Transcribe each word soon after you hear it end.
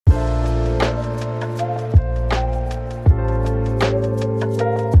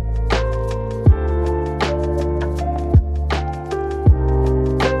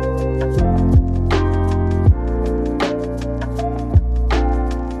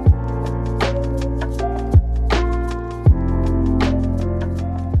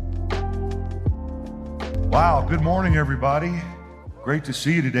good morning, everybody. Great to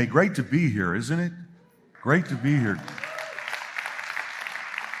see you today. Great to be here, isn't it? Great to be here.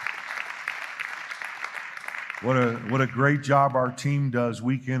 What a great job our team does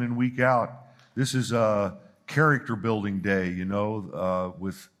week in and week out. This is a character building day,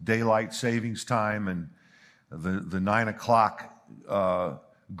 with daylight savings time and the 9 o'clock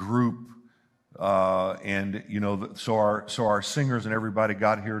group. So our singers and everybody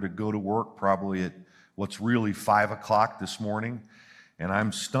got here to go to work probably at what's really 5 o'clock this morning. And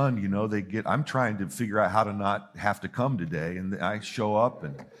I'm stunned, I'm trying to figure out how to not have to come today. And I show up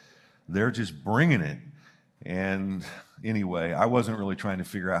and they're just bringing it. And anyway, I wasn't really trying to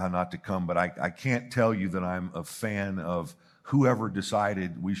figure out how not to come, but I can't tell you that I'm a fan of whoever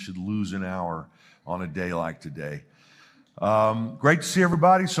decided we should lose an hour on a day like today. Great to see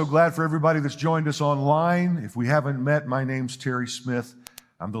everybody. So glad for everybody that's joined us online. If we haven't met, my name's Terry Smith.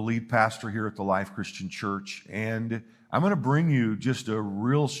 I'm the lead pastor here at the Life Christian Church, and I'm going to bring you just a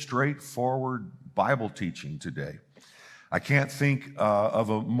real straightforward Bible teaching today. I can't think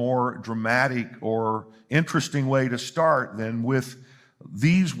of a more dramatic or interesting way to start than with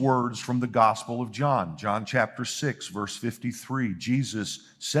these words from the Gospel of John. John chapter 6, verse 53. Jesus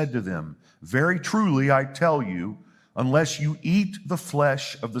said to them, "Very truly I tell you, unless you eat the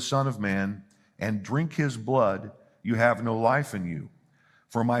flesh of the Son of Man and drink his blood, you have no life in you.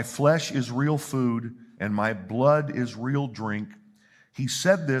 For my flesh is real food, and my blood is real drink." He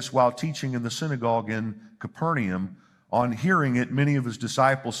said this while teaching in the synagogue in Capernaum. On hearing it, many of his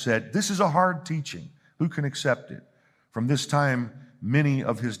disciples said, "This is a hard teaching. Who can accept it?" From this time, many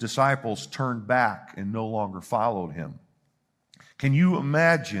of his disciples turned back and no longer followed him. Can you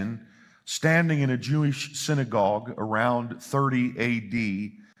imagine standing in a Jewish synagogue around 30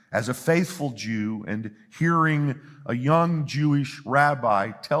 AD as a faithful Jew and hearing a young Jewish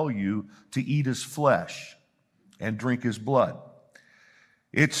rabbi tell you to eat his flesh and drink his blood?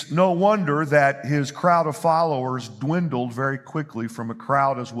 It's no wonder that his crowd of followers dwindled very quickly from a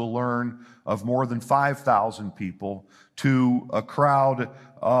crowd, as we'll learn, of more than 5,000 people to a crowd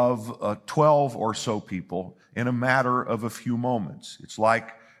of 12 or so people in a matter of a few moments. It's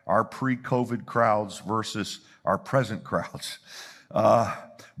like our pre-COVID crowds versus our present crowds.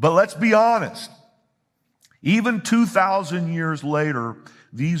 But let's be honest. Even 2,000 years later,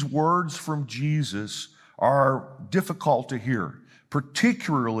 these words from Jesus are difficult to hear,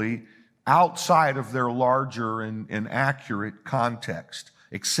 particularly outside of their larger and accurate context.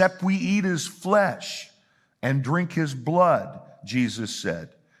 "Except we eat his flesh and drink his blood," Jesus said,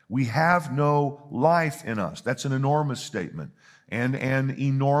 "we have no life in us." That's an enormous statement and an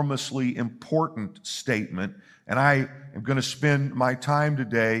enormously important statement. And I am going to spend my time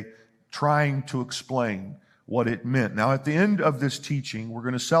today trying to explain what it meant. Now, at the end of this teaching, we're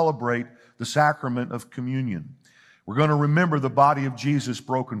going to celebrate the sacrament of communion. We're going to remember the body of Jesus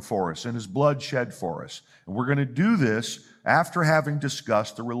broken for us and his blood shed for us. And we're going to do this after having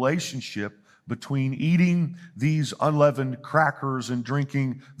discussed the relationship between eating these unleavened crackers and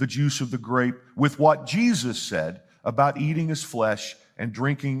drinking the juice of the grape with what Jesus said about eating his flesh and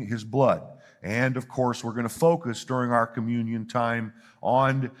drinking his blood. And of course, we're going to focus during our communion time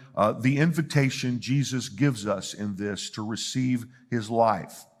on the invitation Jesus gives us in this to receive his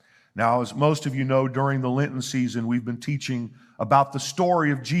life. Now, as most of you know, during the Lenten season, we've been teaching about the story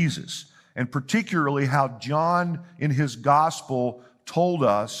of Jesus, and particularly how John in his gospel told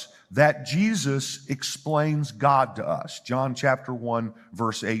us that Jesus explains God to us. John chapter 1,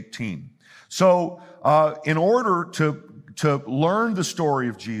 verse 18. So in order to learn the story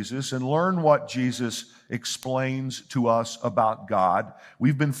of Jesus and learn what Jesus explains to us about God,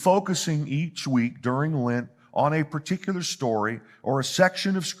 we've been focusing each week during Lent on a particular story or a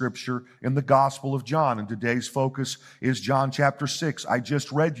section of Scripture in the Gospel of John. And today's focus is John chapter 6. I just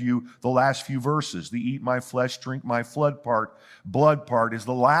read you the last few verses. The eat my flesh, drink my blood part is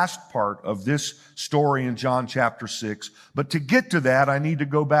the last part of this story in John chapter 6. But to get to that, I need to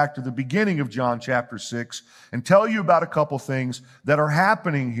go back to the beginning of John chapter 6 and tell you about a couple things that are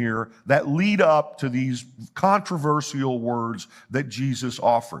happening here that lead up to these controversial words that Jesus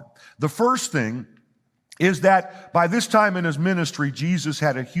offered. The first thing is that by this time in his ministry, Jesus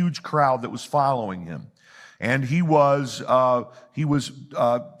had a huge crowd that was following him. And he was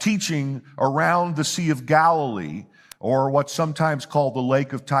teaching around the Sea of Galilee, or what's sometimes called the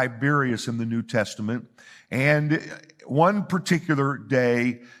Lake of Tiberias in the New Testament. And one particular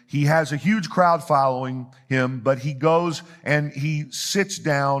day, he has a huge crowd following him, but he goes and he sits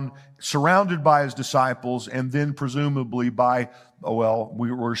down surrounded by his disciples and then presumably by,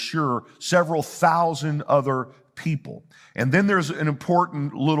 we were sure, several thousand other people. And then there's an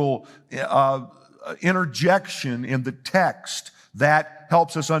important little interjection in the text that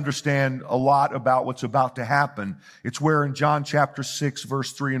helps us understand a lot about what's about to happen. It's where in John chapter 6,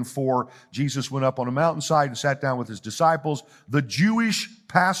 verse 3 and 4, Jesus went up on a mountainside and sat down with his disciples. The Jewish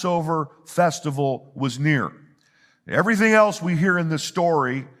Passover festival was near. Everything else we hear in this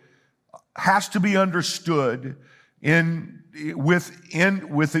story has to be understood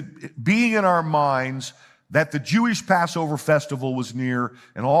with it being in our minds that the Jewish Passover festival was near,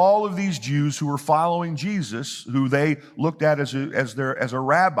 and all of these Jews who were following Jesus, who they looked at as a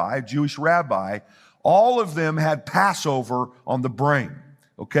rabbi, a Jewish rabbi, all of them had Passover on the brain,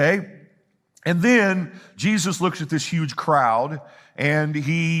 okay? And then Jesus looks at this huge crowd, and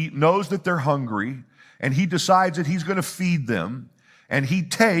he knows that they're hungry, and he decides that he's going to feed them, and he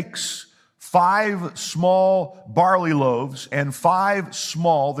takes 5 small barley loaves and 5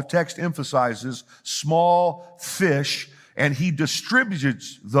 small, the text emphasizes, small fish, and he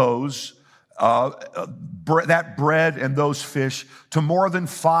distributes those, that bread and those fish to more than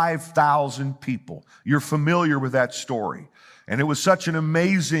 5,000 people. You're familiar with that story. And it was such an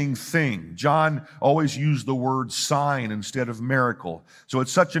amazing thing. John always used the word sign instead of miracle. So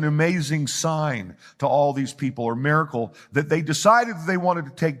it's such an amazing sign to all these people, or miracle, that they decided that they wanted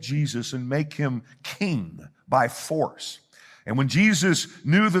to take Jesus and make him king by force. And when Jesus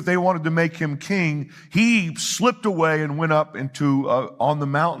knew that they wanted to make him king, he slipped away and went up into on the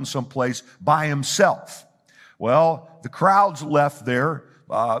mountain someplace by himself. Well, the crowds left there,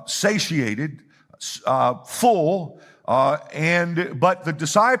 satiated, full, but the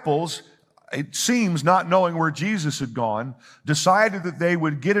disciples, it seems, not knowing where Jesus had gone, decided that they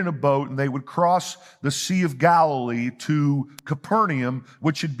would get in a boat and they would cross the Sea of Galilee to Capernaum,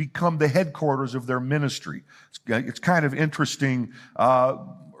 which had become the headquarters of their ministry. It's kind of interesting.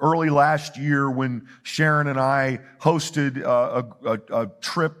 Early last year, when Sharon and I hosted a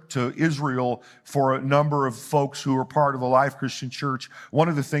trip to Israel for a number of folks who are part of the Life Christian Church, one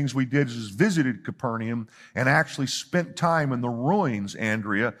of the things we did is visited Capernaum and actually spent time in the ruins,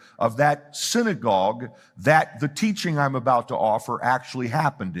 Andrea, of that synagogue that the teaching I'm about to offer actually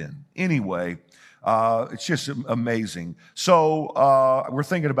happened in. Anyway, it's just amazing. So we're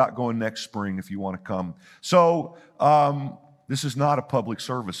thinking about going next spring if you want to come. So this is not a public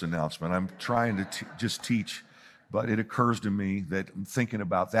service announcement. I'm trying to just teach, but it occurs to me that I'm thinking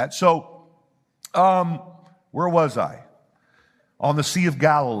about that. So, where was I? On the Sea of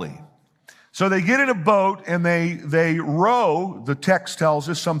Galilee. So they get in a boat and they row, the text tells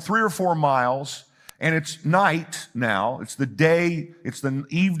us, some 3 or 4 miles, and it's night now. It's the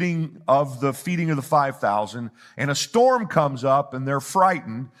evening of the feeding of the 5,000, and a storm comes up and they're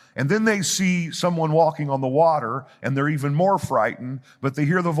frightened, and then they see someone walking on the water and they're even more frightened, but they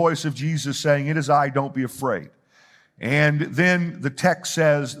hear the voice of Jesus saying, "It is I, don't be afraid." And then the text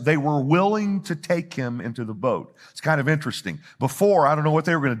says they were willing to take him into the boat. It's kind of interesting. Before, I don't know what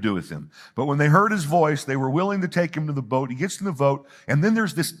they were going to do with him. But when they heard his voice, they were willing to take him to the boat. He gets in the boat, and then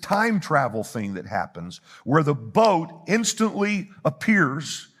there's this time travel thing that happens where the boat instantly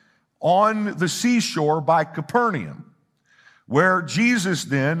appears on the seashore by Capernaum, where Jesus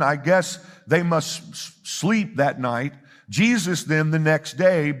then, I guess they must sleep that night. Jesus then the next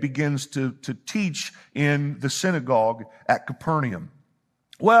day begins to teach in the synagogue at Capernaum.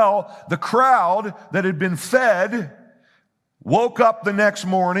 Well, the crowd that had been fed woke up the next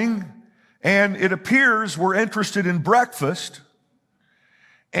morning, and it appears were interested in breakfast,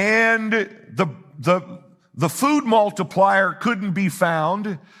 and the food multiplier couldn't be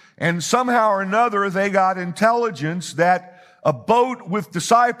found, and somehow or another they got intelligence that a boat with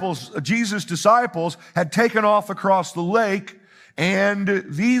disciples, Jesus' disciples, had taken off across the lake, and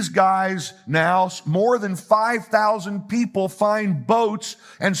these guys now, more than 5,000 people, find boats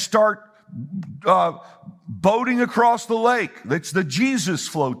and start boating across the lake. It's the Jesus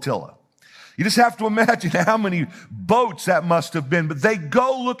flotilla. You just have to imagine how many boats that must have been, but they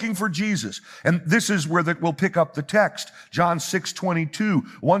go looking for Jesus. And this is where we'll pick up the text. John 6:22.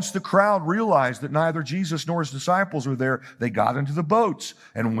 Once the crowd realized that neither Jesus nor his disciples were there, they got into the boats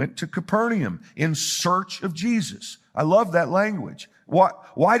and went to Capernaum in search of Jesus. I love that language.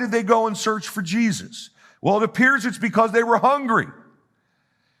 Why did they go and search for Jesus? Well, it appears it's because they were hungry.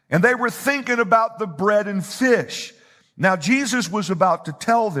 And they were thinking about the bread and fish. Now, Jesus was about to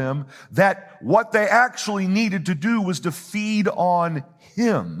tell them that what they actually needed to do was to feed on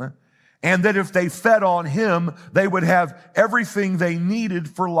him, and that if they fed on him, they would have everything they needed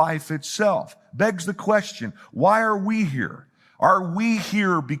for life itself. Begs the question, why are we here? Are we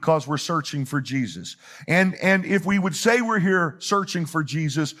here because we're searching for Jesus? And if we would say we're here searching for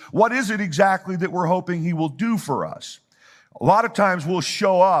Jesus, what is it exactly that we're hoping he will do for us? A lot of times we'll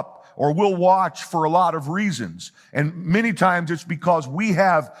show up, or we'll watch for a lot of reasons. And many times it's because we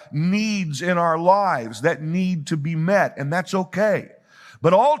have needs in our lives that need to be met, and that's okay.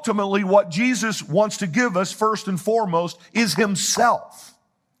 But ultimately, what Jesus wants to give us first and foremost is himself.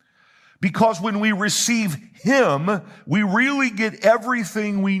 Because when we receive him, we really get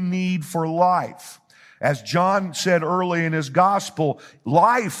everything we need for life. As John said early in his gospel,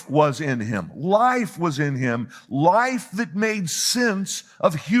 life was in him. Life was in him. Life that made sense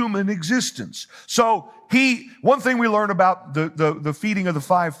of human existence. So one thing we learn about the feeding of the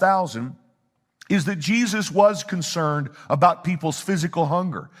 5,000 is that Jesus was concerned about people's physical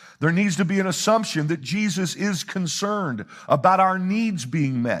hunger. There needs to be an assumption that Jesus is concerned about our needs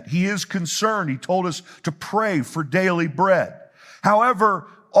being met. He is concerned. He told us to pray for daily bread. However,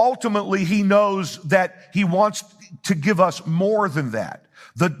 ultimately, he knows that he wants to give us more than that.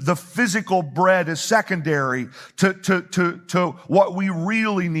 The physical bread is secondary to what we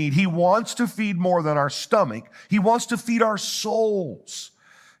really need. He wants to feed more than our stomach. He wants to feed our souls.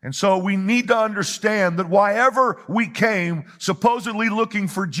 And so we need to understand that wherever we came, supposedly looking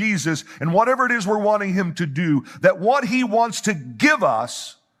for Jesus, and whatever it is we're wanting him to do, that what he wants to give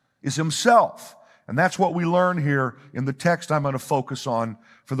us is himself. And that's what we learn here in the text I'm going to focus on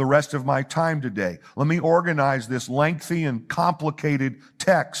for the rest of my time today. Let me organize this lengthy and complicated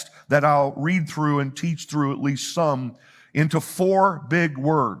text that I'll read through and teach through at least some into 4 big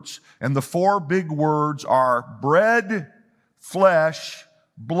words. And the 4 big words are bread, flesh,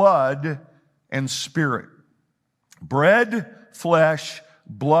 blood, and spirit. Bread, flesh,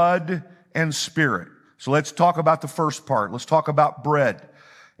 blood, and spirit. So let's talk about the first part. Let's talk about bread.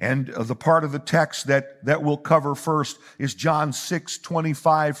 And the part of the text that we'll cover first is John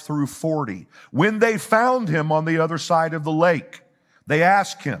 6:25 through 40. When they found him on the other side of the lake, they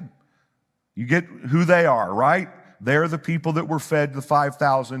asked him, you get who they are, right? They're the people that were fed, the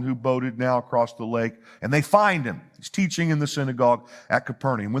 5,000 who boated now across the lake. And they find him. He's teaching in the synagogue at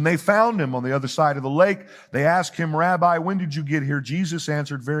Capernaum. When they found him on the other side of the lake, they asked him, Rabbi, when did you get here? Jesus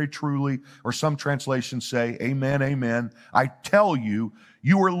answered, very truly, or some translations say, Amen, amen. I tell you,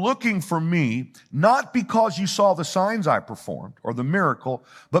 you were looking for me, not because you saw the signs I performed or the miracle,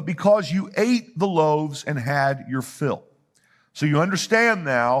 but because you ate the loaves and had your fill. So you understand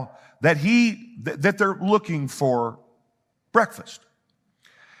now that they're looking for breakfast.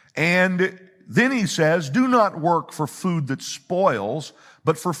 And then he says, do not work for food that spoils,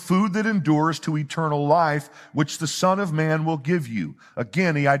 but for food that endures to eternal life, which the Son of Man will give you.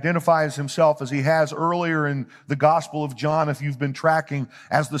 Again, he identifies himself as he has earlier in the Gospel of John, if you've been tracking,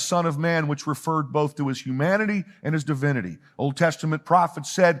 as the Son of Man, which referred both to his humanity and his divinity. Old Testament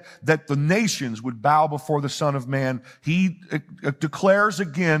prophets said that the nations would bow before the Son of Man. He declares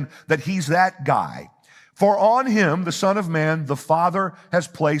again that he's that guy. For on him, the Son of Man, the Father has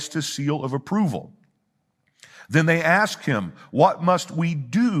placed his seal of approval. Then they asked him, what must we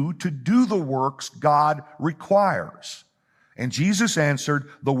do to do the works God requires? And Jesus answered,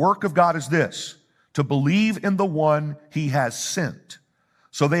 the work of God is this, to believe in the one he has sent.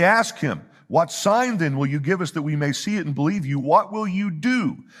 So they asked him, what sign then will you give us that we may see it and believe you? What will you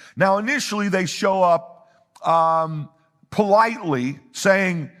do? Now initially they show up politely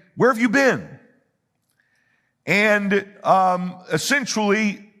saying, where have you been? And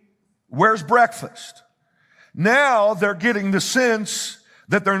essentially, where's breakfast? Now they're getting the sense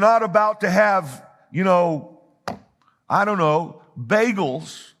that they're not about to have,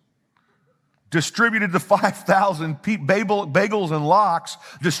 bagels distributed to 5,000 people, bagels and lox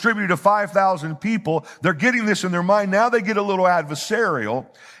distributed to 5,000 people. They're getting this in their mind. Now they get a little adversarial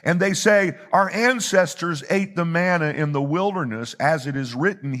and they say, our ancestors ate the manna in the wilderness, as it is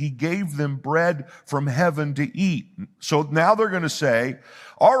written, he gave them bread from heaven to eat. So now they're going to say,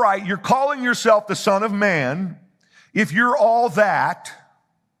 all right, you're calling yourself the Son of Man. If you're all that,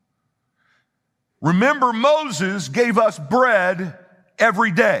 remember Moses gave us bread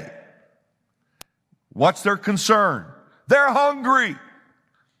every day. What's their concern? They're hungry.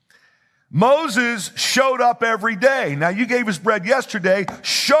 Moses showed up every day. Now you gave us bread yesterday.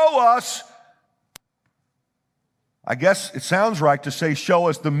 Show us. I guess it sounds right to say show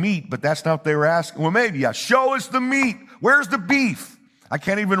us the meat, but that's not what they were asking. Well, maybe, yeah. Show us the meat. Where's the beef? I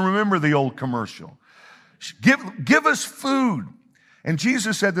can't even remember the old commercial. Give us food. And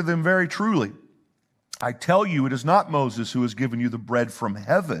Jesus said to them, very truly, I tell you, it is not Moses who has given you the bread from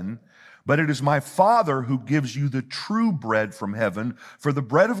heaven, but it is my Father who gives you the true bread from heaven. For the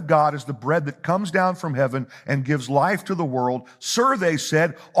bread of God is the bread that comes down from heaven and gives life to the world. Sir, they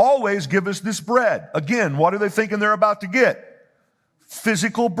said, always give us this bread. Again, what are they thinking they're about to get?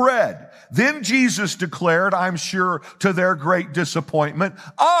 physical bread. Then Jesus declared, I'm sure to their great disappointment,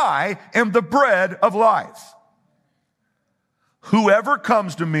 I am the bread of life. Whoever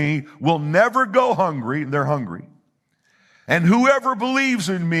comes to me will never go hungry, and they're hungry. And whoever believes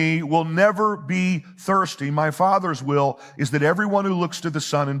in me will never be thirsty. My Father's will is that everyone who looks to the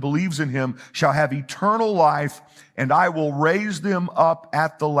Son and believes in him shall have eternal life, and I will raise them up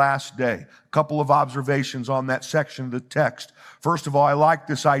at the last day. A couple of observations on that section of the text. First of all, I like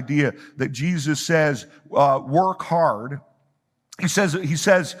this idea that Jesus says, work hard. He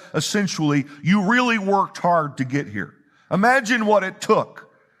says essentially, you really worked hard to get here. Imagine what it took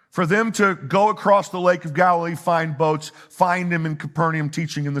for them to go across the Lake of Galilee, find boats, find him in Capernaum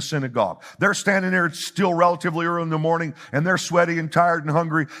teaching in the synagogue. They're standing there, it's still relatively early in the morning, and they're sweaty and tired and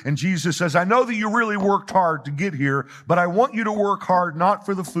hungry. And Jesus says, I know that you really worked hard to get here, but I want you to work hard not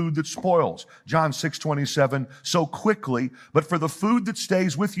for the food that spoils. John 6:27, so quickly, but for the food that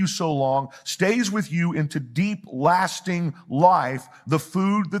stays with you so long, stays with you into deep, lasting life, the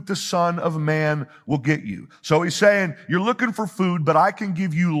food that the Son of Man will get you. So he's saying, you're looking for food, but I can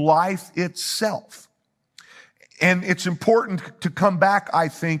give you life itself. And it's important to come back, I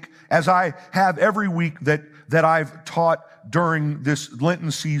think, as I have every week that I've taught during this Lenten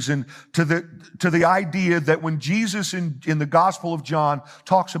season, to the idea that when Jesus in the Gospel of John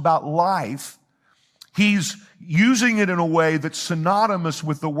talks about life, he's using it in a way that's synonymous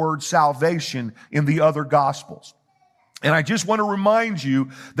with the word salvation in the other Gospels. And I just want to remind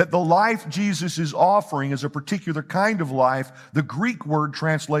you that the life Jesus is offering is a particular kind of life. The Greek word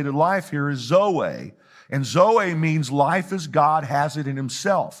translated life here is zoe. And zoe means life as God has it in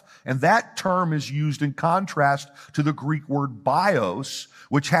himself. And that term is used in contrast to the Greek word bios,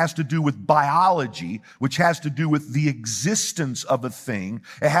 which has to do with biology, which has to do with the existence of a thing.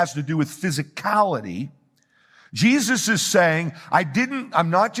 It has to do with physicality. Jesus is saying, I'm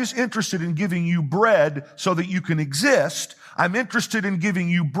not just interested in giving you bread so that you can exist. I'm interested in giving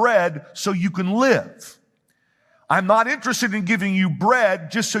you bread so you can live. I'm not interested in giving you bread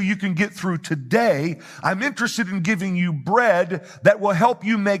just so you can get through today. I'm interested in giving you bread that will help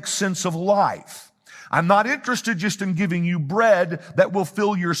you make sense of life. I'm not interested just in giving you bread that will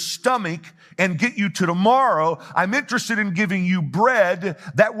fill your stomach and get you to tomorrow. I'm interested in giving you bread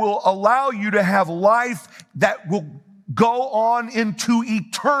that will allow you to have life that will go on into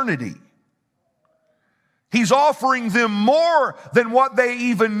eternity. He's offering them more than what they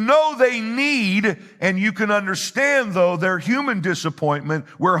even know they need. And you can understand, though, their human disappointment.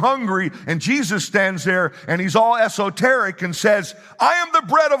 We're hungry, and Jesus stands there, and he's all esoteric and says, I am the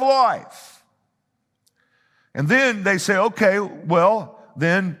bread of life. And then they say, okay, well,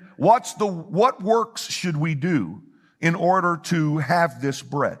 then what works should we do in order to have this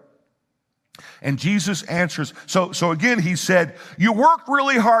bread? And Jesus answers, so again, he said, you worked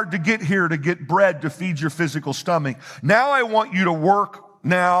really hard to get here to get bread to feed your physical stomach. Now I want you to work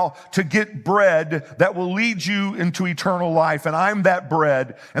now to get bread that will lead you into eternal life, and I'm that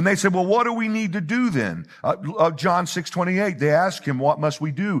bread. And they said, well, what do we need to do then? John 6:28, they ask him, what must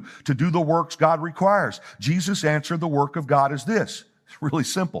we do to do the works God requires? Jesus answered, the work of God is this. It's really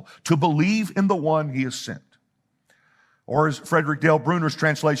simple. To believe in the one he has sent. Or as Frederick Dale Bruner's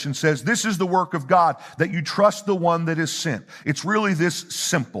translation says, this is the work of God, that you trust the one that is sent. It's really this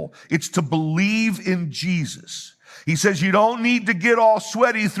simple. It's to believe in Jesus. He says you don't need to get all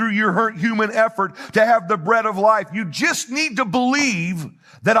sweaty through your human effort to have the bread of life. You just need to believe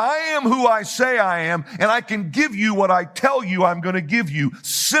that I am who I say I am, and I can give you what I tell you I'm going to give you.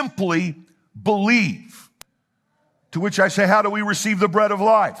 Simply believe. To which I say, how do we receive the bread of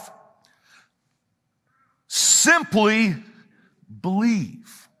life? Simply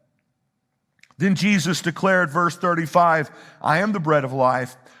believe. Then Jesus declared, verse 35, I am the bread of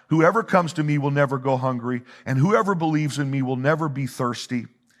life. Whoever comes to me will never go hungry, and whoever believes in me will never be thirsty.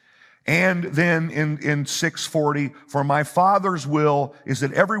 And then in 6:40, for my Father's will is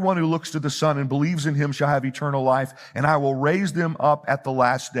that everyone who looks to the Son and believes in him shall have eternal life, and I will raise them up at the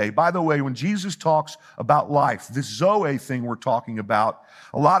last day. By the way, when Jesus talks about life, this Zoe thing we're talking about,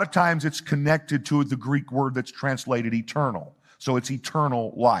 a lot of times it's connected to the Greek word that's translated eternal. So it's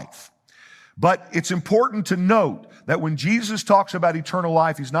eternal life. But it's important to note that when Jesus talks about eternal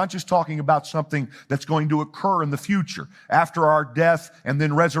life, he's not just talking about something that's going to occur in the future, after our death and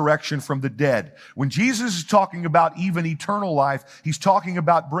then resurrection from the dead. When Jesus is talking about even eternal life, he's talking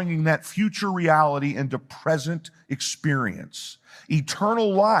about bringing that future reality into present experience.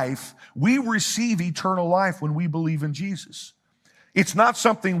 Eternal life, we receive eternal life when we believe in Jesus. It's not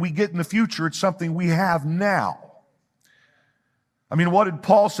something we get in the future, it's something we have now. I mean, what did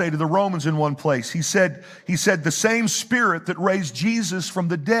Paul say to the Romans in one place? He said, the same Spirit that raised Jesus from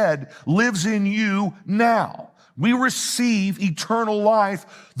the dead lives in you now. We receive eternal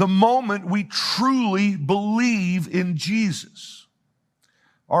life the moment we truly believe in Jesus.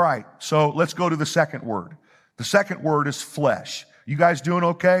 All right, so let's go to the second word. The second word is flesh. You guys doing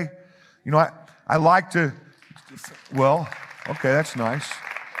okay? You know, I like to, well, okay, that's nice.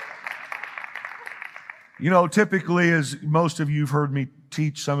 You know, typically, as most of you have heard me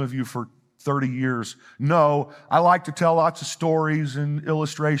teach, some of you for 30 years know, I like to tell lots of stories and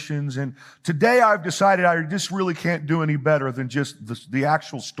illustrations. And today I've decided I just really can't do any better than just the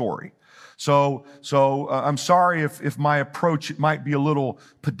actual story. So I'm sorry if my approach, it might be a little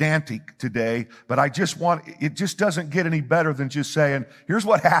pedantic today, but it just doesn't get any better than just saying, here's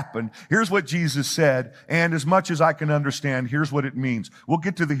what happened, here's what Jesus said, and as much as I can understand, here's what it means. We'll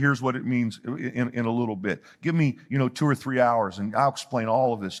get to the here's what it means in a little bit. Give me, 2 or 3 hours and I'll explain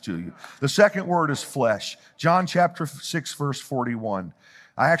all of this to you. The second word is flesh. John chapter 6, verse 41.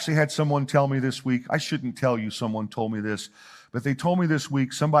 I actually had someone tell me this week, I shouldn't tell you someone told me this, but they told me this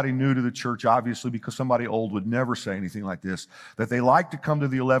week, somebody new to the church, obviously, because somebody old would never say anything like this, that they like to come to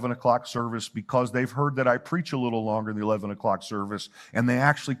the 11 o'clock service because they've heard that I preach a little longer in the 11 o'clock service, and they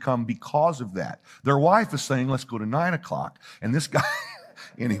actually come because of that. Their wife is saying, let's go to 9 o'clock, and this guy,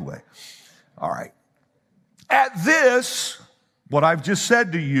 anyway. All right. At this, what I've just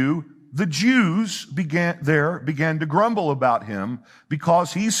said to you, the Jews began to grumble about him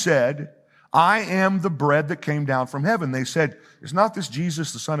because he said, I am the bread that came down from heaven. They said, is not this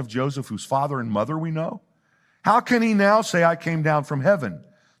Jesus, the son of Joseph, whose father and mother we know? How can he now say, I came down from heaven?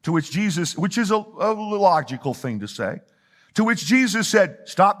 To which Jesus, which is a logical thing to say, to which Jesus said,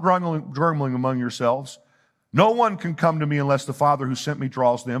 stop grumbling among yourselves. No one can come to me unless the Father who sent me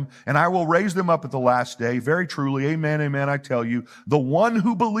draws them, and I will raise them up at the last day. Very truly, amen, amen, I tell you, the one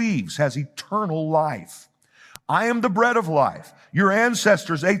who believes has eternal life. I am the bread of life. Your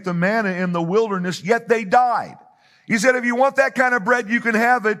ancestors ate the manna in the wilderness, yet they died. He said, if you want that kind of bread, you can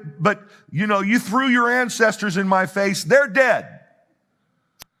have it, but you threw your ancestors in my face. They're dead.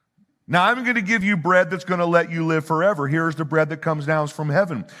 Now I'm going to give you bread that's going to let you live forever. Here's the bread that comes down from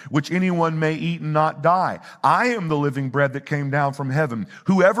heaven, which anyone may eat and not die. I am the living bread that came down from heaven.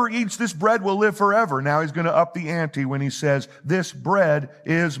 Whoever eats this bread will live forever. Now he's going to up the ante when he says, this bread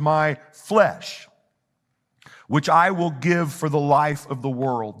is my flesh, which I will give for the life of the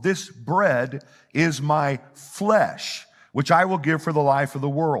world. This bread is my flesh, which I will give for the life of the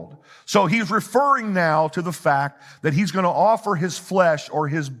world. So he's referring now to the fact that he's going to offer his flesh or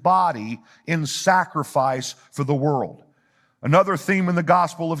his body in sacrifice for the world. Another theme in the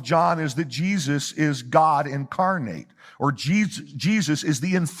Gospel of John is that Jesus is God incarnate, or Jesus is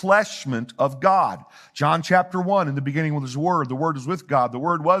the enfleshment of God. John chapter 1, in the beginning was the Word was with God, the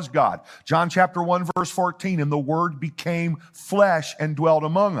Word was God. John chapter 1, verse 14, and the Word became flesh and dwelt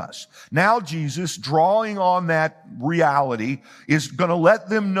among us. Now Jesus, drawing on that reality, is going to let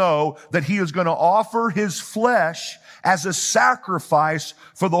them know that he is going to offer his flesh as a sacrifice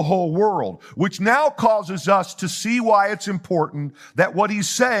for the whole world, which now causes us to see why it's important that what he's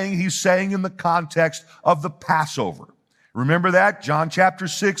saying in the context of the Passover. Remember that? John chapter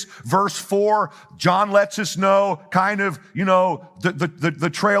 6, verse 4, John lets us know kind of,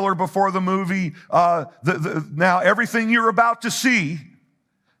 the trailer before the movie. Now everything you're about to see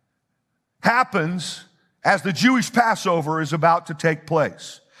happens as the Jewish Passover is about to take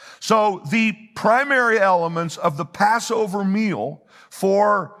place. So the primary elements of the Passover meal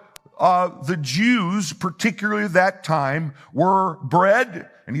for the Jews, particularly that time, were bread,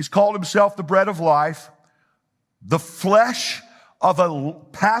 and he's called himself the bread of life, the flesh of a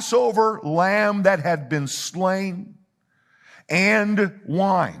Passover lamb that had been slain, and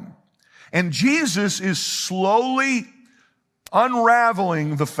wine. And Jesus is slowly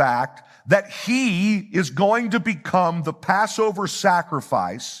unraveling the fact that he is going to become the Passover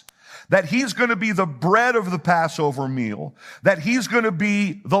sacrifice, that he's going to be the bread of the Passover meal, that he's going to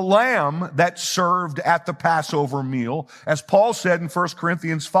be the lamb that's served at the Passover meal. As Paul said in 1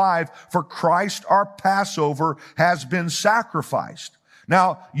 Corinthians 5, for Christ our Passover has been sacrificed.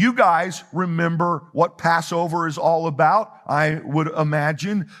 Now, you guys remember what Passover is all about. I would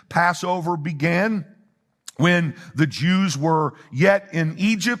imagine Passover began when the Jews were yet in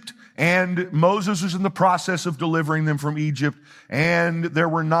Egypt, and Moses was in the process of delivering them from Egypt. And there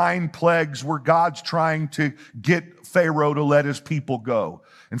were 9 plagues where God's trying to get Pharaoh to let his people go.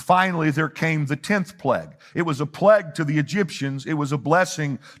 And finally, there came the 10th plague. It was a plague to the Egyptians. It was a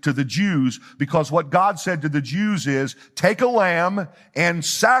blessing to the Jews, because what God said to the Jews is, take a lamb and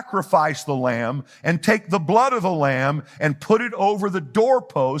sacrifice the lamb, and take the blood of the lamb and put it over the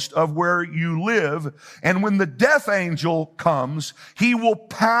doorpost of where you live. And when the death angel comes, he will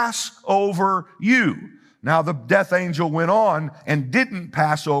pass over you. Now, the death angel went on and didn't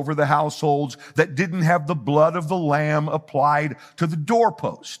pass over the households that didn't have the blood of the lamb applied to the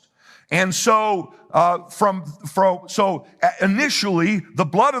doorpost. And so, initially, the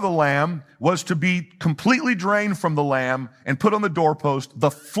blood of the lamb was to be completely drained from the lamb and put on the doorpost.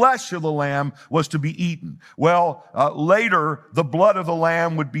 The flesh of the lamb was to be eaten. Well, later, the blood of the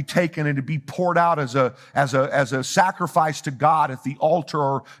lamb would be taken and to be poured out as a sacrifice to God at the altar.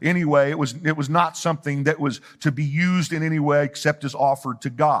 Or anyway, it was not something that was to be used in any way except as offered to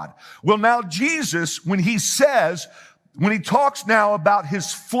God. Well, now Jesus, when he talks now about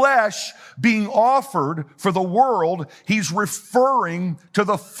his flesh being offered for the world, he's referring to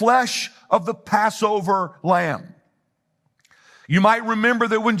the flesh of the Passover lamb. You might remember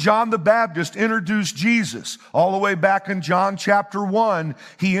that when John the Baptist introduced Jesus, all the way back in John chapter 1,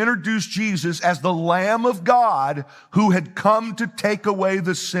 he introduced Jesus as the Lamb of God who had come to take away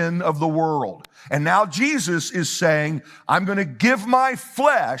the sin of the world. And now Jesus is saying, I'm going to give my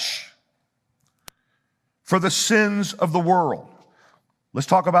flesh for the sins of the world. Let's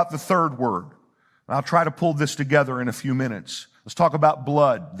talk about the third word. I'll try to pull this together in a few minutes. Let's talk about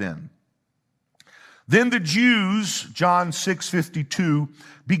blood then. Then the Jews, John 6:52,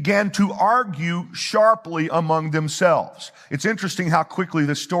 began to argue sharply among themselves. It's interesting how quickly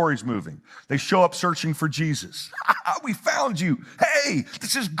this story's moving. They show up searching for Jesus. We found you. Hey,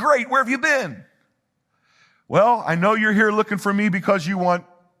 this is great. Where have you been? Well, I know you're here looking for me because you want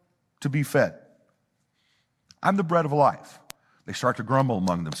to be fed. I'm the bread of life. They start to grumble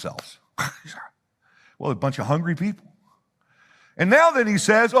among themselves. Well, a bunch of hungry people. And now then he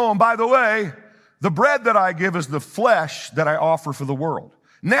says, oh, and by the way, the bread that I give is the flesh that I offer for the world.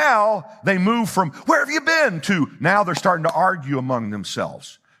 Now they move from, where have you been, to now they're starting to argue among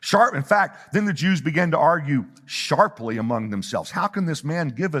themselves. In fact, then the Jews began to argue sharply among themselves. How can this man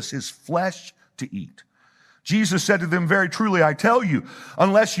give us his flesh to eat? Jesus said to them, very truly, I tell you,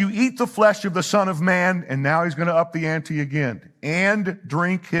 unless you eat the flesh of the Son of Man, and now he's going to up the ante again, and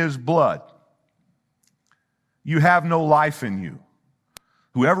drink his blood, you have no life in you.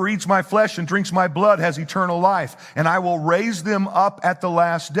 Whoever eats my flesh and drinks my blood has eternal life, and I will raise them up at the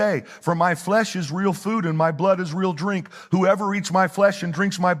last day. For my flesh is real food and my blood is real drink. Whoever eats my flesh and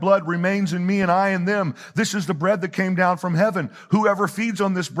drinks my blood remains in me and I in them. This is the bread that came down from heaven. Whoever feeds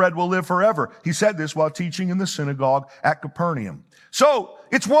on this bread will live forever. He said this while teaching in the synagogue at Capernaum. So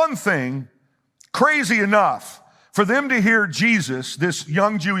it's one thing, crazy enough, for them to hear Jesus, this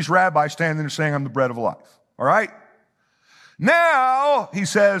young Jewish rabbi, standing there saying, I'm the bread of life. All right? Now, he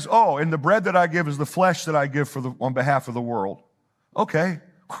says, oh, and the bread that I give is the flesh that I give on behalf of the world. Okay,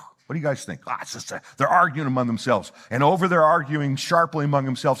 what do you guys think? They're arguing among themselves. And over they're arguing sharply among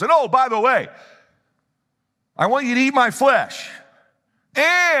themselves. And oh, by the way, I want you to eat my flesh.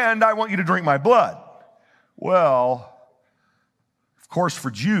 And I want you to drink my blood. Well, of course,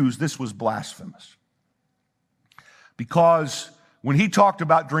 for Jews, this was blasphemous. Because when he talked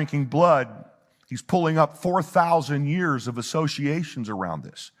about drinking blood, he's pulling up 4,000 years of associations around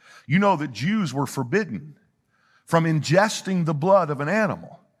this. You know that Jews were forbidden from ingesting the blood of an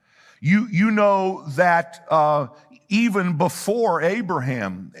animal. You know that even before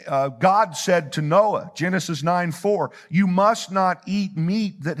Abraham, God said to Noah, Genesis 9:4, you must not eat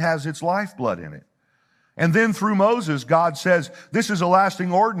meat that has its lifeblood in it. And then through Moses, God says, this is a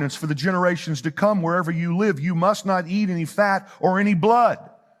lasting ordinance for the generations to come. Wherever you live, you must not eat any fat or any blood.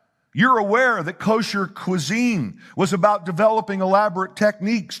 You're aware that kosher cuisine was about developing elaborate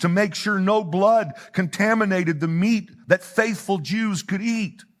techniques to make sure no blood contaminated the meat that faithful Jews could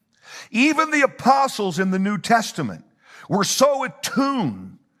eat. Even the apostles in the New Testament were so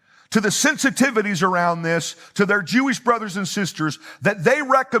attuned to the sensitivities around this to their Jewish brothers and sisters that they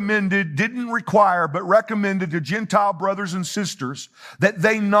recommended, didn't require, but recommended to Gentile brothers and sisters that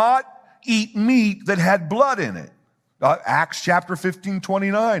they not eat meat that had blood in it. Acts chapter 15,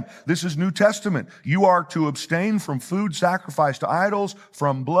 29. This is New Testament. You are to abstain from food sacrificed to idols,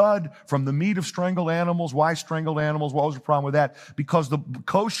 from blood, from the meat of strangled animals. Why strangled animals? What was the problem with that? Because the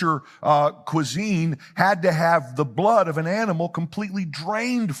kosher cuisine had to have the blood of an animal completely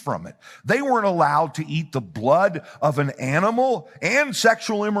drained from it. They weren't allowed to eat the blood of an animal, and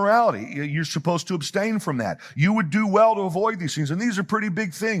sexual immorality. You're supposed to abstain from that. You would do well to avoid these things, and these are pretty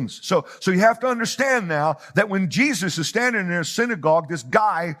big things. So you have to understand now that when Jesus is standing in a synagogue, this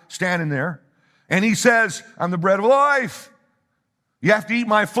guy standing there, and he says, I'm the bread of life. You have to eat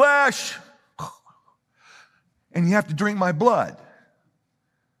my flesh, and you have to drink my blood.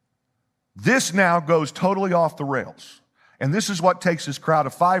 This now goes totally off the rails. And this is what takes this crowd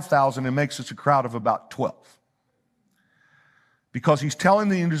of 5,000 and makes us a crowd of about 12. Because he's telling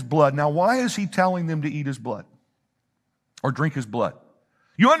them to eat his blood. Now, why is he telling them to eat his blood or drink his blood?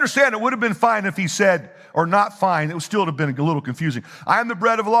 You understand, it would have been fine if he said, or not fine, it would still have been a little confusing. I am the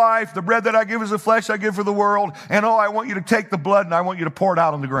bread of life. The bread that I give is the flesh I give for the world. And I want you to take the blood and I want you to pour it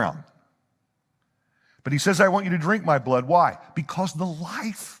out on the ground. But he says, I want you to drink my blood. Why? Because the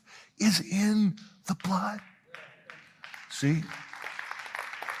life is in the blood. See?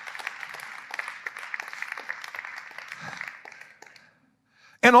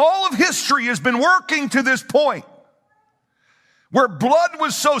 And all of history has been working to this point, where blood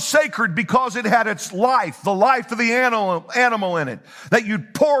was so sacred because it had its life, the life of the animal in it, that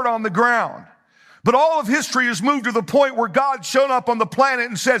you'd pour it on the ground. But all of history has moved to the point where God's shown up on the planet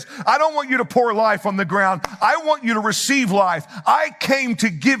and says, I don't want you to pour life on the ground. I want you to receive life. I came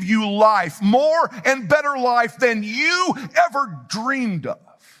to give you life, more and better life than you ever dreamed of,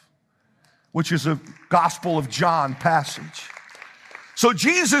 which is a Gospel of John passage. So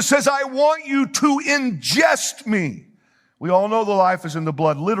Jesus says, I want you to ingest me. We all know the life is in the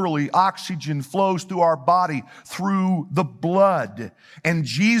blood. Literally, oxygen flows through our body through the blood. And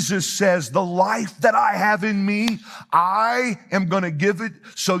Jesus says, the life that I have in me, I am going to give it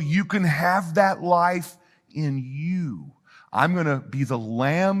so you can have that life in you. I'm going to be the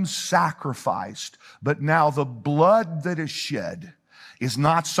lamb sacrificed, but now the blood that is shed is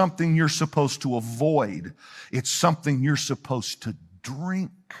not something you're supposed to avoid. It's something you're supposed to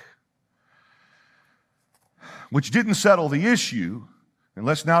drink. Which didn't settle the issue. And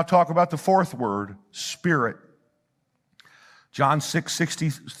let's now talk about the fourth word, spirit. John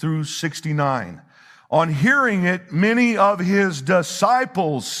 6:60-69. On hearing it, many of his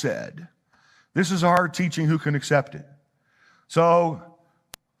disciples said, this is a hard teaching, who can accept it? So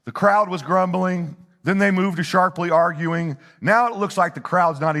the crowd was grumbling. Then they moved to sharply arguing. Now it looks like the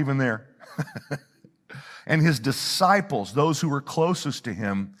crowd's not even there. And his disciples, those who were closest to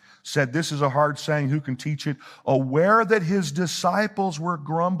him, said, this is a hard saying, who can teach it? Aware that his disciples were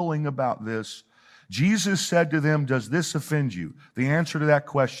grumbling about this, Jesus said to them, does this offend you? The answer to that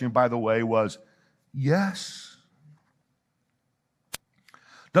question, by the way, was yes.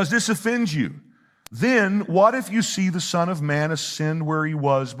 Does this offend you? Then what if you see the Son of Man ascend where he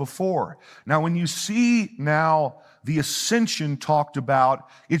was before? Now, when you see now the ascension talked about,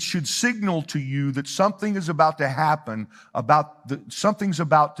 it should signal to you that something is about to happen, something's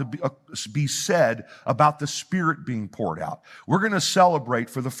about to be said about the Spirit being poured out. We're going to celebrate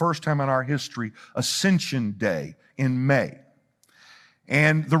for the first time in our history Ascension Day in May.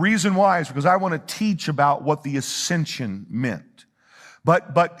 And the reason why is because I want to teach about what the ascension meant.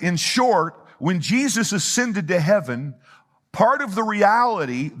 But in short, when Jesus ascended to heaven, part of the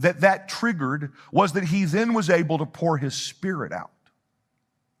reality that triggered was that he then was able to pour his Spirit out.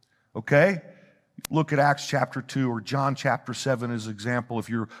 Okay? Look at Acts chapter 2 or John chapter 7 as an example if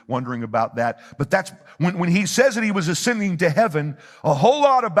you're wondering about that. But that's when he says that he was ascending to heaven, a whole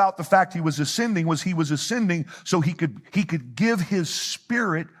lot about the fact he was ascending was he was ascending so he could give his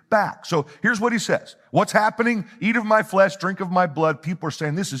Spirit back. So here's what he says. What's happening? Eat of my flesh, drink of my blood. People are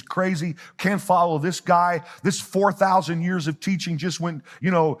saying, this is crazy. Can't follow this guy. This 4,000 years of teaching just went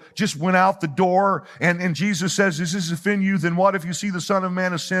out the door. And Jesus says, does this offend you? Then what if you see the Son of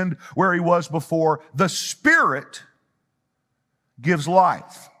Man ascend where he was before? The Spirit gives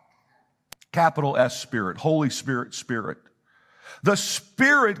life. Capital S Spirit, Holy Spirit, Spirit. The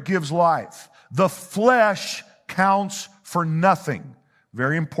Spirit gives life. The flesh counts for nothing.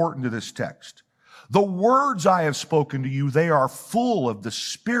 Very important to this text. The words I have spoken to you, they are full of the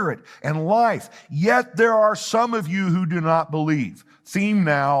Spirit and life. Yet there are some of you who do not believe. Theme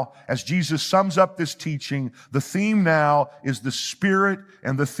now, as Jesus sums up this teaching, the theme now is the Spirit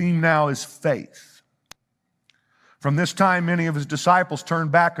and the theme now is faith. From this time, many of his disciples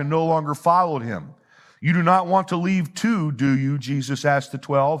turned back and no longer followed him. You do not want to leave too, do you? Jesus asked the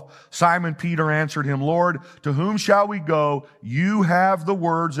 12. Simon Peter answered him, Lord, to whom shall we go? You have the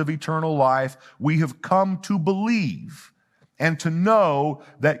words of eternal life. We have come to believe and to know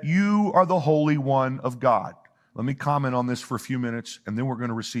that you are the Holy One of God. Let me comment on this for a few minutes, and then we're going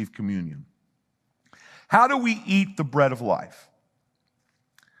to receive communion. How do we eat the bread of life?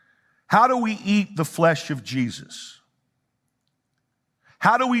 How do we eat the flesh of Jesus?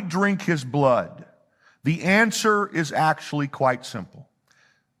 How do we drink his blood? The answer is actually quite simple.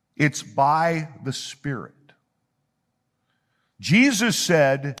 It's by the Spirit. Jesus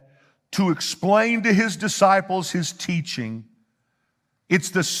said to explain to his disciples his teaching, it's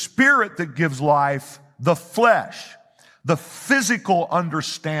the Spirit that gives life, the flesh, the physical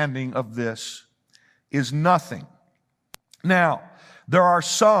understanding of this is nothing. Now, there are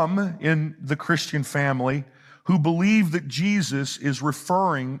some in the Christian family who believe that Jesus is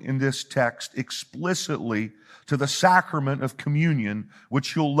referring in this text explicitly to the sacrament of communion,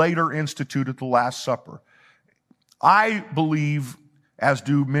 which he'll later institute at the Last Supper. I believe, as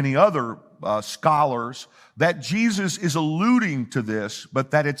do many other scholars, that Jesus is alluding to this,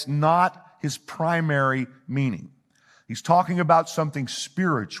 but that it's not his primary meaning. He's talking about something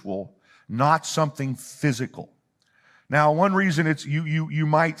spiritual, not something physical. Now, one reason it's you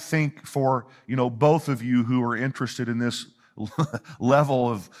might think for both of you who are interested in this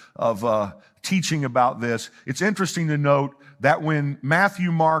level of teaching about this, it's interesting to note that when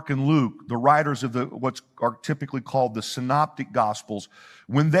Matthew, Mark, and Luke, the writers of what are typically called the Synoptic Gospels,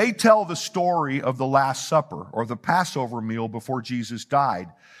 when they tell the story of the Last Supper or the Passover meal before Jesus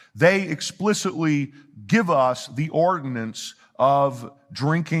died, they explicitly give us the ordinance of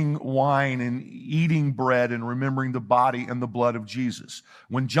drinking wine and eating bread and remembering the body and the blood of Jesus.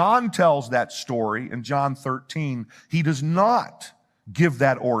 When John tells that story in John 13, he does not give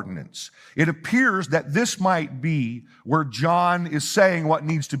that ordinance. It appears that this might be where John is saying what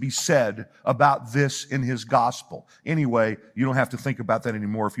needs to be said about this in his gospel. Anyway, you don't have to think about that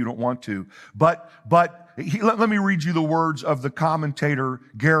anymore if you don't want to. But let me read you the words of the commentator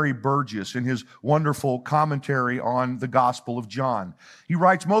Gary Burgess in his wonderful commentary on the Gospel of John. He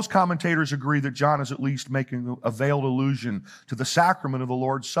writes, most commentators agree that John is at least making a veiled allusion to the sacrament of the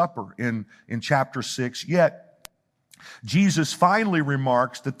Lord's Supper in chapter 6, yet Jesus finally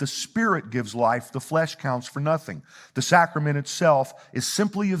remarks that the Spirit gives life, the flesh counts for nothing. The sacrament itself is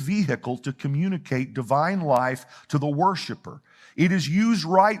simply a vehicle to communicate divine life to the worshiper. It is used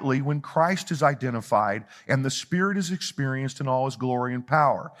rightly when Christ is identified and the Spirit is experienced in all his glory and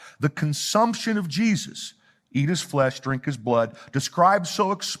power. The consumption of Jesus, eat his flesh, drink his blood, described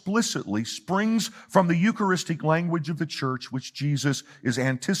so explicitly, springs from the Eucharistic language of the church, which Jesus is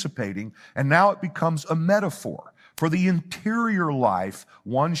anticipating, and now it becomes a metaphor for the interior life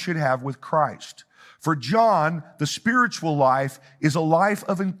one should have with Christ. For John, the spiritual life is a life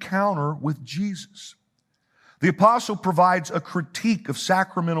of encounter with Jesus. The apostle provides a critique of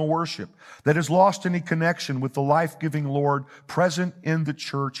sacramental worship that has lost any connection with the life-giving Lord present in the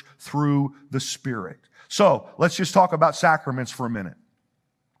church through the Spirit. So let's just talk about sacraments for a minute.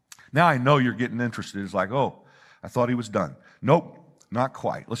 Now I know you're getting interested. It's like, oh, I thought he was done. Nope, not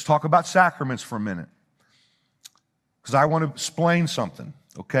quite. Let's talk about sacraments for a minute, because I want to explain something,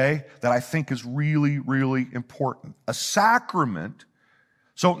 okay, that I think is really, really important. A sacrament,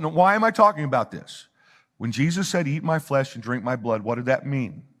 so why am I talking about this? When Jesus said, eat my flesh and drink my blood, what did that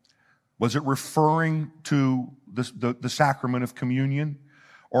mean? Was it referring to the sacrament of communion?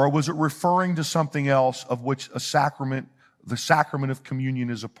 Or was it referring to something else of which the sacrament of communion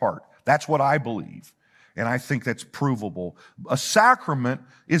is a part? That's what I believe, and I think that's provable. A sacrament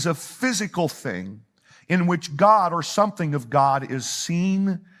is a physical thing in which God or something of God is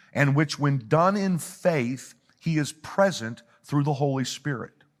seen, and which, when done in faith, he is present through the Holy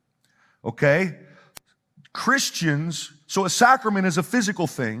Spirit. Okay? Christians, so a sacrament is a physical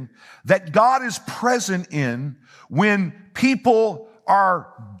thing that God is present in when people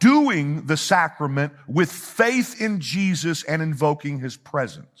are doing the sacrament with faith in Jesus and invoking his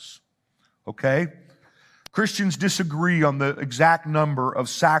presence. Okay? Christians disagree on the exact number of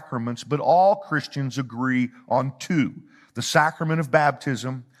sacraments, but all Christians agree on two: the sacrament of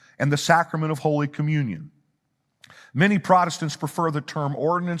baptism and the sacrament of Holy Communion. Many Protestants prefer the term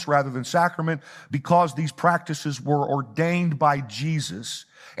ordinance rather than sacrament because these practices were ordained by Jesus,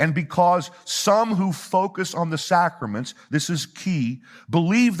 and because some who focus on the sacraments, this is key,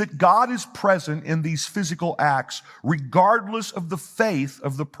 believe that God is present in these physical acts regardless of the faith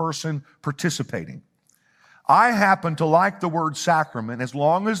of the person participating. I happen to like the word sacrament as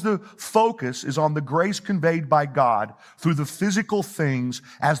long as the focus is on the grace conveyed by God through the physical things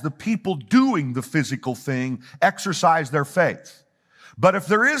as the people doing the physical thing exercise their faith. But if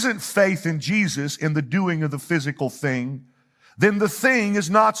there isn't faith in Jesus in the doing of the physical thing, then the thing is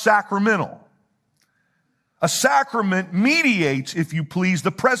not sacramental. A sacrament mediates, if you please,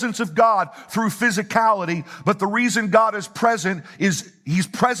 the presence of God through physicality, but the reason God is present is He's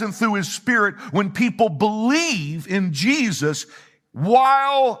present through His Spirit when people believe in Jesus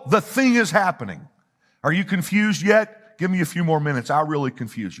while the thing is happening. Are you confused yet? Give me a few more minutes. I'll really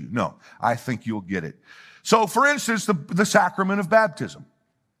confuse you. No, I think you'll get it. So, for instance, the sacrament of baptism.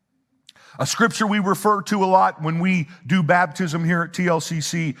 A scripture we refer to a lot when we do baptism here at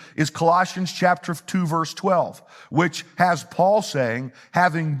TLCC is Colossians chapter 2, verse 12, which has Paul saying,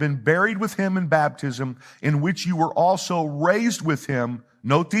 having been buried with him in baptism, in which you were also raised with him,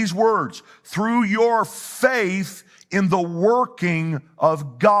 note these words, through your faith in the working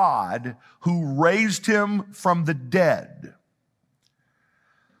of God who raised him from the dead.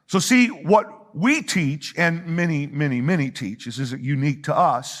 So see, what we teach, and many teach, this isn't unique to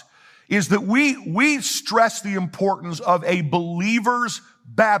us, is that we stress the importance of a believer's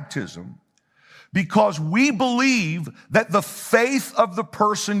baptism because we believe that the faith of the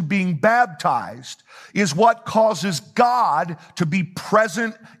person being baptized is what causes God to be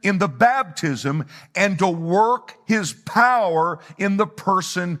present in the baptism and to work His power in the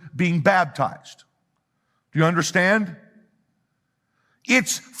person being baptized. Do you understand?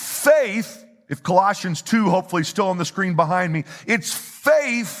 It's faith, if Colossians 2 hopefully still on the screen behind me, it's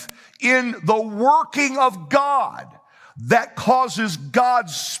faith in the working of God that causes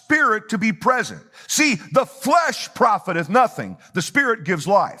God's Spirit to be present. See, the flesh profiteth nothing. The Spirit gives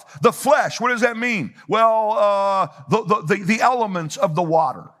life. The flesh, what does that mean? Well, the elements of the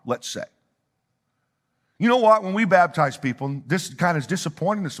water, let's say. You know what? When we baptize people, and this kind of is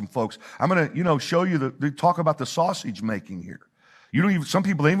disappointing to some folks, I'm going to, show you they talk about the sausage making here. Some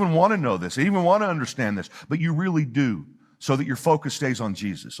people, they even want to know this. They even want to understand this, but you really do, so that your focus stays on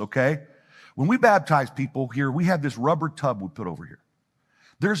Jesus, okay? When we baptize people here, we have this rubber tub we put over here.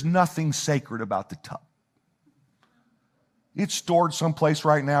 There's nothing sacred about the tub. It's stored someplace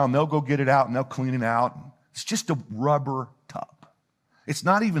right now, and they'll go get it out, and they'll clean it out. It's just a rubber tub. It's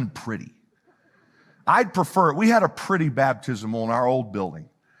not even pretty. I'd prefer it. We had a pretty baptismal in our old building.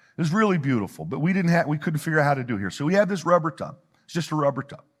 It was really beautiful, but we couldn't figure out how to do it here. So we had this rubber tub. It's just a rubber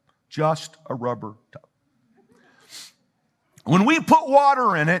tub. Just a rubber tub. When we put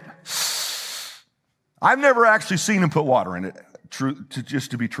water in it, I've never actually seen them put water in it, just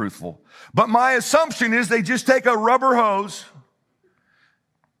to be truthful. But my assumption is they just take a rubber hose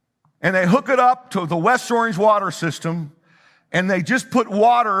and they hook it up to the West Orange water system and they just put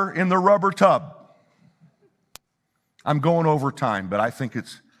water in the rubber tub. I'm going over time, but I think I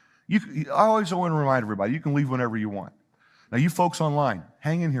always want to remind everybody, you can leave whenever you want. Now, you folks online,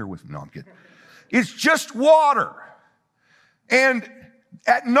 hang in here with me. No, I'm kidding. It's just water. And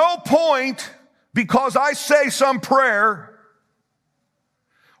at no point, because I say some prayer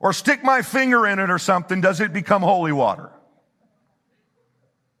or stick my finger in it or something, does it become holy water.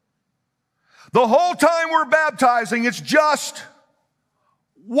 The whole time we're baptizing, it's just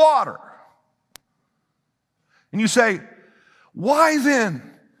water. And you say, why then,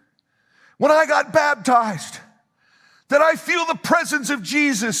 when I got baptized, did I feel the presence of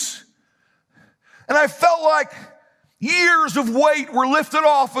Jesus? And I felt like years of weight were lifted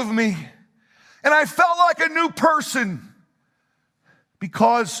off of me. And I felt like a new person.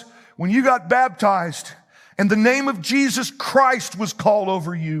 Because when you got baptized and the name of Jesus Christ was called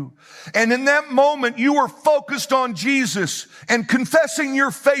over you, and in that moment you were focused on Jesus and confessing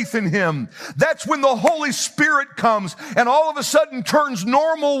your faith in Him, that's when the Holy Spirit comes and all of a sudden turns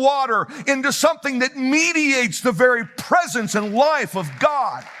normal water into something that mediates the very presence and life of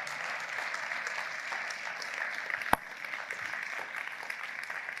God.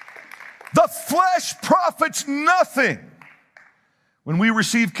 The flesh profits nothing. When we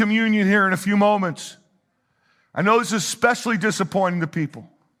receive communion here in a few moments, I know this is especially disappointing to people.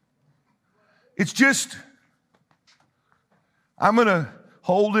 It's just, I'm going to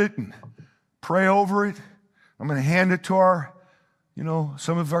hold it and pray over it. I'm going to hand it to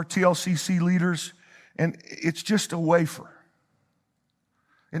some of our TLCC leaders, and it's just a wafer.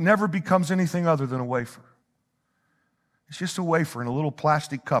 It never becomes anything other than a wafer. It's just a wafer in a little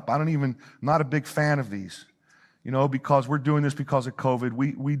plastic cup. I'm not a big fan of these, because we're doing this because of COVID.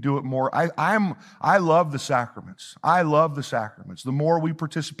 We do it more. I love the sacraments. I love the sacraments. The more we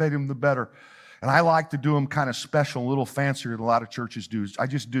participate in them, the better. And I like to do them kind of special, a little fancier than a lot of churches do. I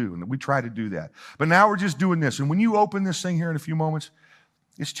just do, and we try to do that. But now we're just doing this. And when you open this thing here in a few moments,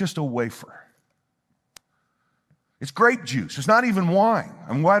 it's just a wafer. It's grape juice. It's not even wine.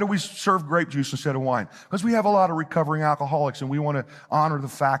 And why do we serve grape juice instead of wine? Because we have a lot of recovering alcoholics, and we want to honor the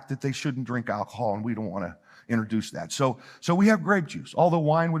fact that they shouldn't drink alcohol, and we don't want to introduce that. So we have grape juice, although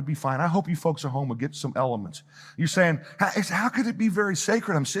wine would be fine. I hope you folks at home will get some elements. You're saying, how could it be very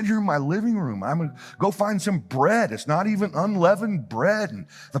sacred? I'm sitting here in my living room. I'm going to go find some bread. It's not even unleavened bread. And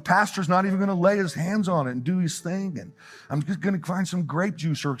the pastor's not even going to lay his hands on it and do his thing. And I'm just going to find some grape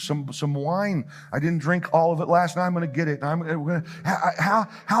juice or some wine. I didn't drink all of it last night. I'm going to get it. And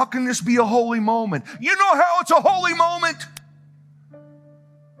how can this be a holy moment? You know how it's a holy moment?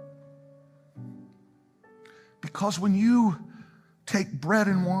 Because when you take bread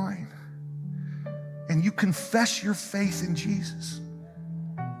and wine and you confess your faith in Jesus,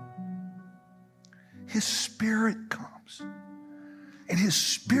 His Spirit comes and His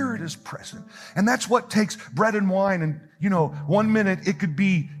Spirit is present. And that's what takes bread and wine. And, 1 minute it could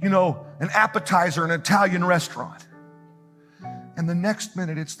be, an appetizer in an Italian restaurant. And the next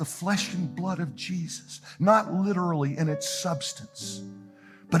minute it's the flesh and blood of Jesus, not literally in its substance,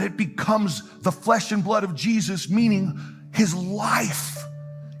 but it becomes the flesh and blood of Jesus, meaning His life.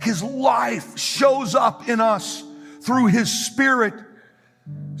 His life shows up in us through His Spirit.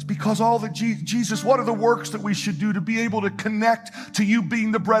 It's because all that Jesus, what are the works that we should do to be able to connect to you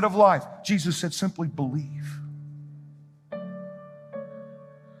being the bread of life? Jesus said, simply believe.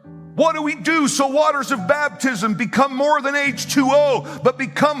 What do we do so waters of baptism become more than H2O, but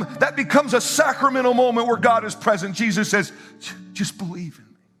that becomes a sacramental moment where God is present? Jesus says, just believe in me.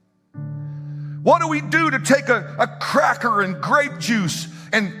 What do we do to take a cracker and grape juice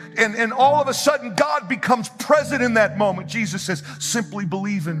and all of a sudden God becomes present in that moment? Jesus says, simply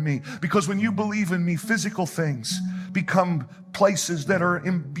believe in me. Because when you believe in me, physical things become places that are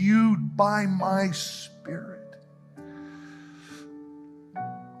imbued by my Spirit.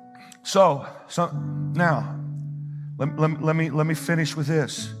 So now, let me finish with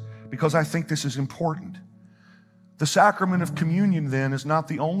this, because I think this is important. The sacrament of communion, then, is not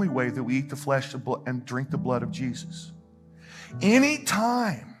the only way that we eat the flesh and drink the blood of Jesus. Any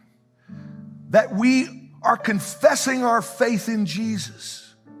time that we are confessing our faith in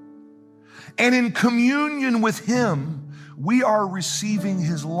Jesus and in communion with Him, we are receiving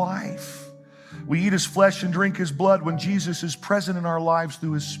His life. We eat His flesh and drink His blood when Jesus is present in our lives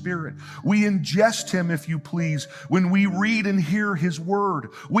through His Spirit. We ingest Him, if you please, when we read and hear His word.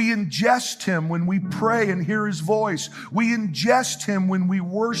 We ingest Him when we pray and hear His voice. We ingest Him when we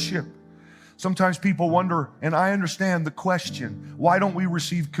worship. Sometimes people wonder, and I understand the question, why don't we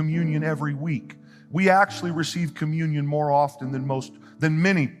receive communion every week? We actually receive communion more often than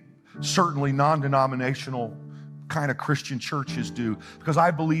many, certainly non-denominational kind of Christian churches do, because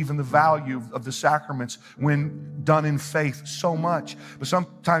I believe in the value of the sacraments when done in faith so much. But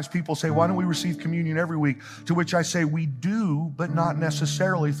sometimes people say, why don't we receive communion every week? To which I say, we do, but not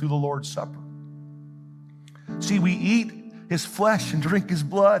necessarily through the Lord's Supper. See, we eat His flesh and drink His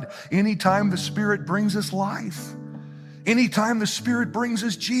blood anytime the Spirit brings us life, anytime the Spirit brings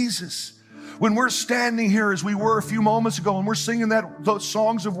us Jesus. When we're standing here as we were a few moments ago and we're singing those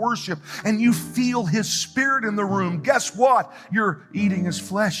songs of worship and you feel His Spirit in the room, guess what? You're eating His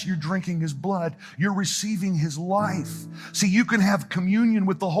flesh, you're drinking His blood, you're receiving His life. See, you can have communion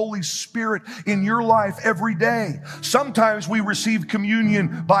with the Holy Spirit in your life every day. Sometimes we receive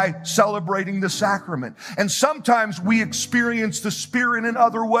communion by celebrating the sacrament, and sometimes we experience the Spirit in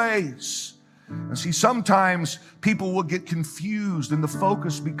other ways. And see, sometimes people will get confused and the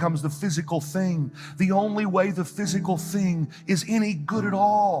focus becomes the physical thing. The only way the physical thing is any good at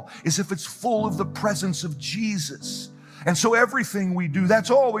all is if it's full of the presence of Jesus. And so everything we do,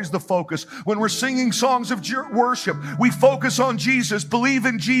 that's always the focus. When we're singing songs of worship, we focus on Jesus, believe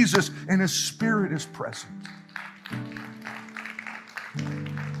in Jesus, and His Spirit is present.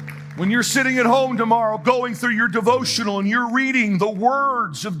 When you're sitting at home tomorrow going through your devotional and you're reading the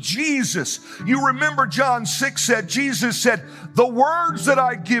words of Jesus, you remember John 6 said, Jesus said, the words that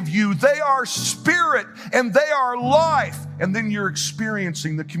I give you, they are spirit and they are life. And then you're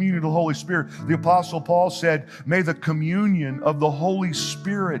experiencing the communion of the Holy Spirit. The Apostle Paul said, may the communion of the Holy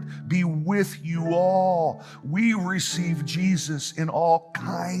Spirit be with you all. We receive Jesus in all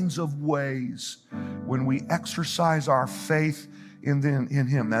kinds of ways when we exercise our faith in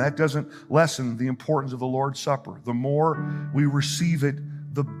Him. Now, that doesn't lessen the importance of the Lord's Supper. The more we receive it,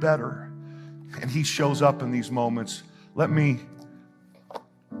 the better. And He shows up in these moments.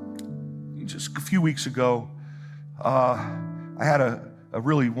 Just a few weeks ago, I had a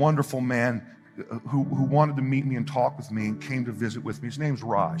really wonderful man who wanted to meet me and talk with me and came to visit with me. His name's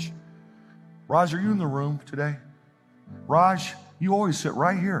Raj. Raj, are you in the room today? Raj, you always sit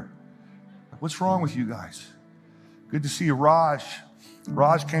right here. What's wrong with you guys? Good to see you, Raj.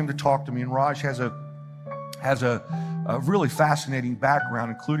 Raj came to talk to me, and Raj has a really fascinating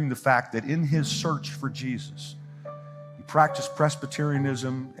background, including the fact that in his search for Jesus, he practiced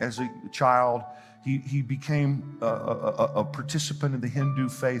Presbyterianism as a child. He became a participant in the Hindu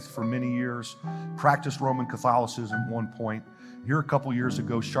faith for many years, practiced Roman Catholicism at one point. Here a couple years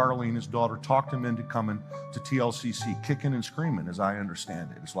ago, Charlene, his daughter, talked him into coming to TLCC, kicking and screaming, as I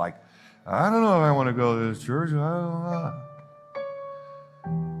understand it. It's like, I don't know if I want to go to this church. I don't know.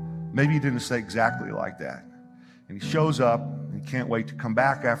 Maybe he didn't say exactly like that. And he shows up, and he can't wait to come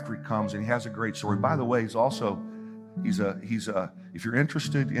back after he comes, and he has a great story. By the way, he's if you're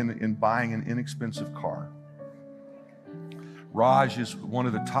interested in buying an inexpensive car, Raj is one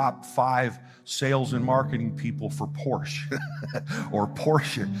of the top 5 sales and marketing people for Porsche or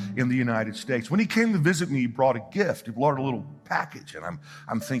Porsche in the United States. When he came to visit me, he brought a gift. He brought a little package, and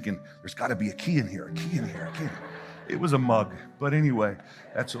I'm thinking, there's got to be a key in here, a key in here, a key in here. It was a mug, but anyway,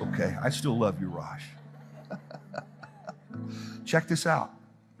 that's okay. I still love you, Raj. Check this out.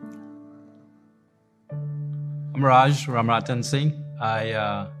 I'm Raj Ramratan Singh.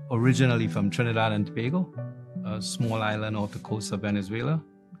 I originally from Trinidad and Tobago, a small island off the coast of Venezuela.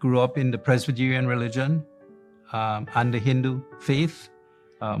 Grew up in the Presbyterian religion and the Hindu faith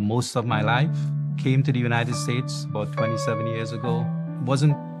most of my life. Came to the United States about 27 years ago.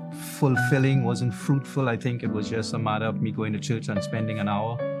 Wasn't fulfilling, wasn't fruitful. I think it was just a matter of me going to church and spending an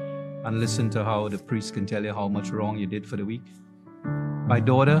hour and listen to how the priest can tell you how much wrong you did for the week. My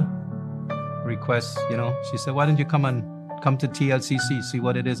daughter requests, she said, why don't you come to TLCC, see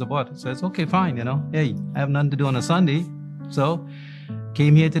what it is about? So it's okay, fine, Hey, I have nothing to do on a Sunday. So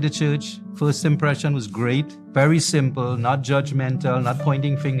came here to the church. First impression was great. Very simple, not judgmental, not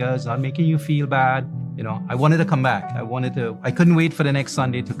pointing fingers, not making you feel bad. I wanted to come back. I couldn't wait for the next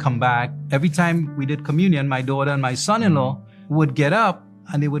Sunday to come back. Every time we did communion, my daughter and my son-in-law would get up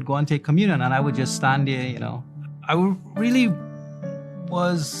and they would go and take communion, and I would just stand there, I really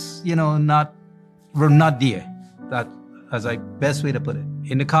was, not there. That as a best way to put it.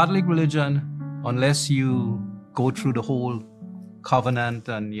 In the Catholic religion, unless you go through the whole covenant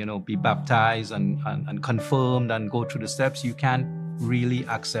and, be baptized and confirmed and go through the steps, you can't really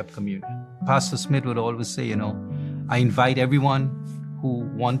accept communion. Pastor Smith would always say, I invite everyone who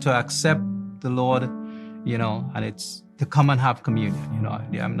want to accept the Lord, and it's to come and have communion.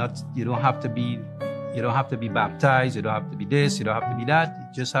 You don't have to be baptized, you don't have to be this, you don't have to be that. You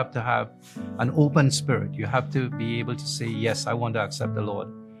just have to have an open spirit. You have to be able to say, yes, I want to accept the Lord.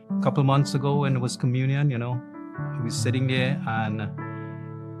 A couple months ago when it was communion, I was sitting there and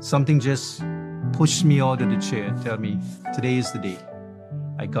something just pushed me out of the chair, tell me, today is the day.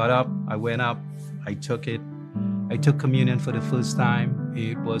 I got up, I went up, I took it. I took communion for the first time.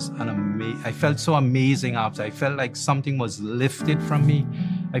 It was I felt so amazing after. I felt like something was lifted from me.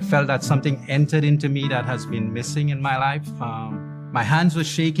 I felt that something entered into me that has been missing in my life. My hands were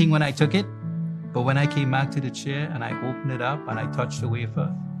shaking when I took it, but when I came back to the chair and I opened it up and I touched the wafer,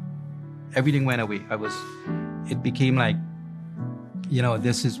 everything went away. It became like,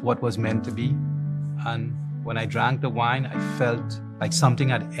 this is what was meant to be. And when I drank the wine, I felt like something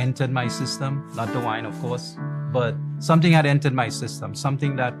had entered my system. Not the wine, of course, but something had entered my system,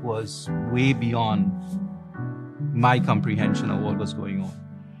 something that was way beyond my comprehension of what was going on.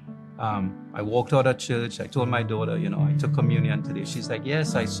 I walked out of church. I told my daughter, I took communion today. She's like,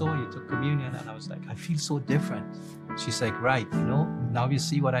 yes, I saw you took communion. And I was like, I feel so different. She's like, right, now you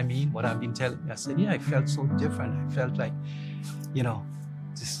see what I mean, what I've been telling you. I said, yeah, I felt so different. I felt like,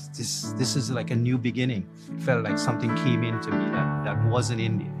 this is like a new beginning. It felt like something came into me that wasn't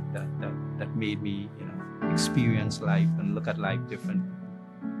in there, that made me, experience life and look at life differently.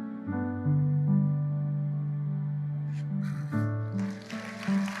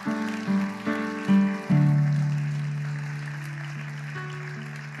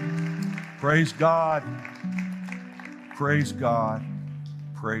 Praise God. Praise God.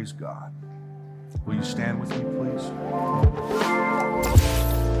 Praise God. Will you stand with me, please?